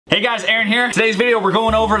Hey guys, Aaron here. Today's video, we're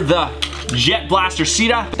going over the Jet Blaster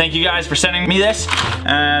Ceda. Thank you guys for sending me this,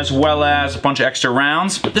 as well as a bunch of extra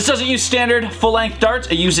rounds. This doesn't use standard full-length darts,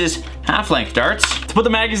 it uses half-length darts. To put the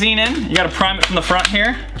magazine in, you gotta prime it from the front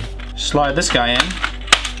here. Slide this guy in.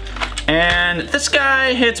 And this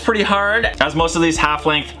guy hits pretty hard, as most of these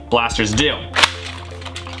half-length blasters do.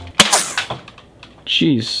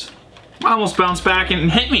 Jeez. Almost bounced back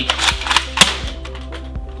and hit me.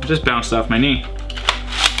 Just bounced off my knee.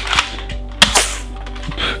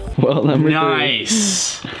 Well, number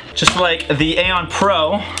nice. 3. Just like the Aeon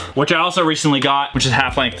Pro, which I also recently got, which is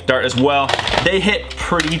half-length dart as well, they hit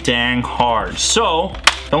pretty dang hard. So,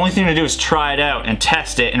 the only thing to do is try it out and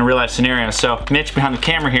test it in a real-life scenario. So, Mitch behind the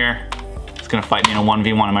camera here is gonna fight me in a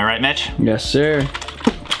 1v1. Am I right, Mitch? Yes, sir.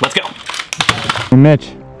 Let's go. Hey,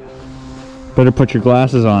 Mitch, better put your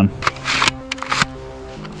glasses on.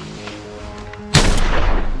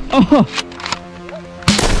 Oh!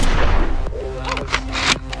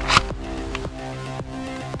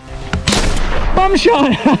 Bum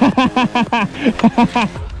shot!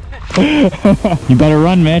 You better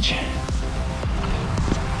run, Mitch.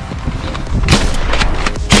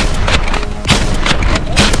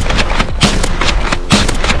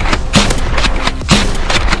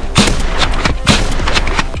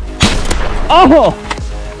 Oh!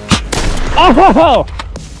 Oh!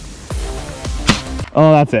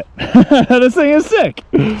 Oh, that's it. This thing is sick.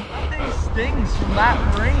 That thing stings from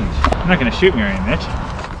that range. You're not gonna shoot me or anything, Mitch.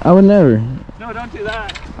 I would never. No, don't do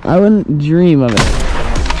that. I wouldn't dream of it.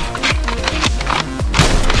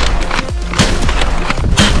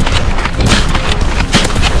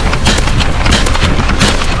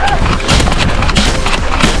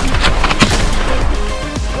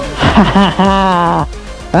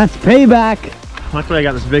 That's payback. Luckily I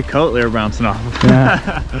got this big coat they were bouncing off.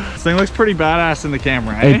 Yeah. This thing looks pretty badass in the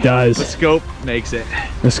camera, eh? It does. The scope makes it.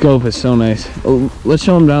 The scope is so nice. Oh, let's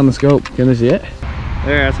show them down the scope. Can they see it?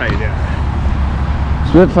 There, that's how you do it.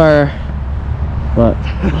 Spitfire. What?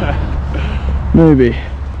 Maybe.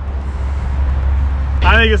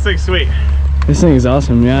 I think this thing's sweet. This thing is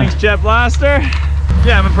awesome, yeah. Thanks, Jet Blaster.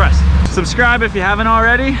 Yeah, I'm impressed. Subscribe if you haven't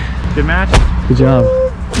already. Good match. Good job.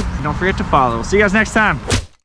 Don't forget to follow. We'll see you guys next time.